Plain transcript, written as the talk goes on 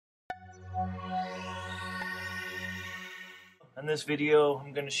On this video,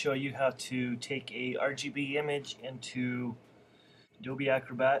 I'm going to show you how to take a RGB image into Adobe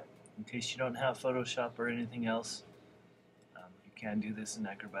Acrobat. In case you don't have Photoshop or anything else, you can do this in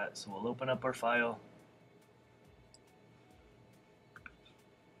Acrobat. So we'll open up our file.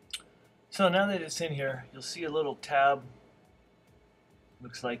 So now that it's in here, you'll see a little tab.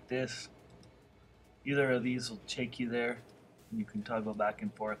 Looks like this. Either of these will take you there. You can toggle back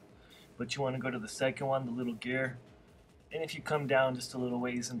and forth. But you want to go to the second one, the little gear. And if you come down just a little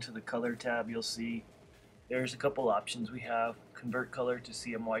ways into the color tab, you'll see there's a couple options we have. Convert color to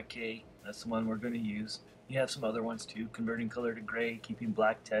CMYK, that's the one we're going to use. You have some other ones too, converting color to gray, keeping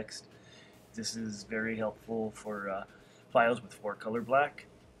black text. This is very helpful for files with 4-color black,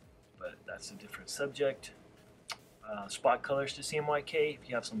 but that's a different subject. Spot colors to CMYK, if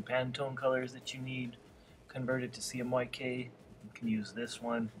you have some Pantone colors that you need, convert it to CMYK. You can use this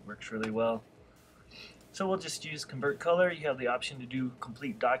one, works really well. So we'll just use convert color. You have the option to do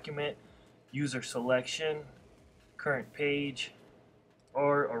complete document, user selection, current page,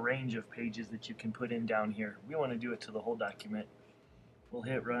 or a range of pages that you can put in down here. We want to do it to the whole document. We'll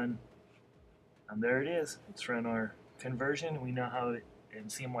hit run, and there it is. It's run our conversion. We know how it, in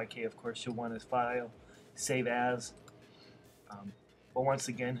CMYK of course you'll want to file, save as. But once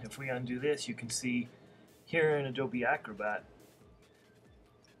again, if we undo this, you can see here in Adobe Acrobat,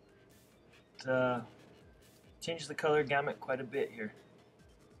 change the color gamut quite a bit here.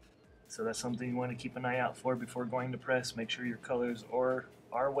 So that's something you want to keep an eye out for before going to press. Make sure your colors are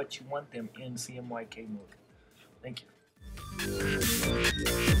what you want them in CMYK mode. Thank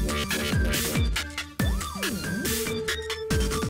you.